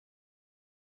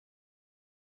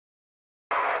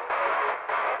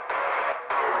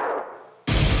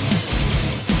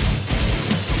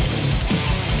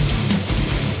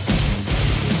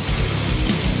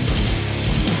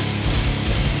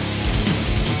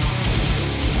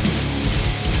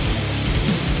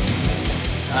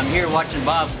I'm here watching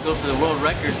Bob go for the world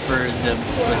record for the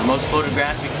most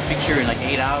photographic picture in like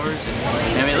 8 hours.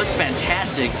 And I mean, it looks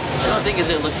fantastic. The only thing is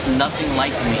it looks nothing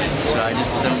like me, so I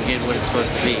just don't get what it's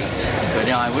supposed to be. But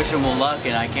you know, I wish him well luck,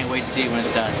 and I can't wait to see it when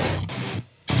it's done.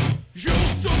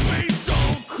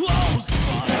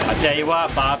 I tell you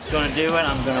what, Bob's going to do it.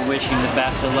 I'm going to wish him the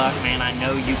best of luck, man. I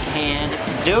know you can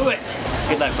do it.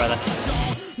 Good luck, brother.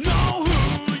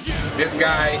 This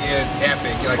guy is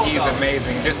epic. Like, he's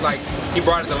amazing. Just like he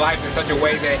brought it to life in such a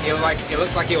way that it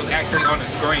looks like it was actually on the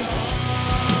screen.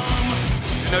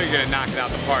 I know you're gonna knock it out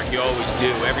the park. You always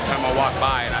do. Every time I walk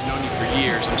by, and I've known you for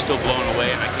years, I'm still blown away,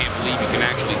 and I can't believe you can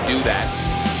actually do that.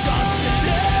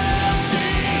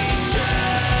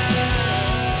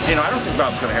 You know, I don't think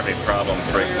Bob's going to have any problem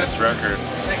breaking this record.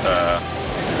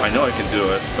 I know I can do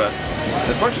it, but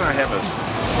the question I have is,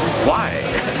 why?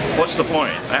 What's the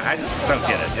point? I just don't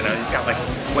get it. You know, he's got like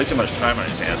way too much time on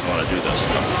his hands to want to do this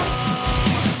stuff.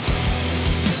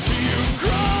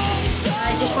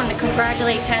 I just wanted to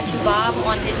congratulate Tattoo Bob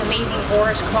on his amazing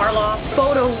Boris Karloff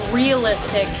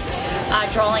photorealistic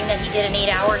drawing that he did in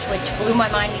 8 hours, which blew my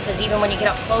mind because even when you get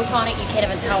up close on it, you can't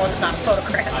even tell it's not a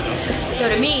photograph. So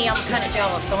to me, I'm kind of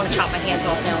jealous. I want to chop my hands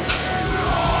off now.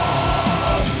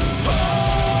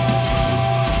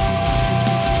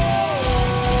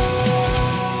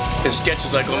 His sketch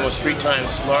is like almost 3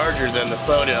 times larger than the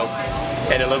photo,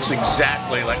 and it looks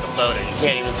exactly like a photo. You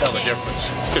can't even tell the difference.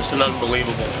 Just an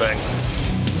unbelievable thing.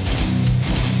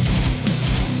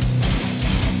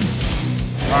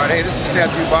 Alright, hey, this is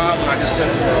Tattoo Bob, and I just set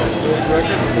the world's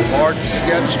record, the largest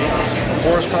sketch of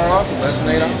Boris Karloff in less than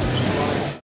 8 hours.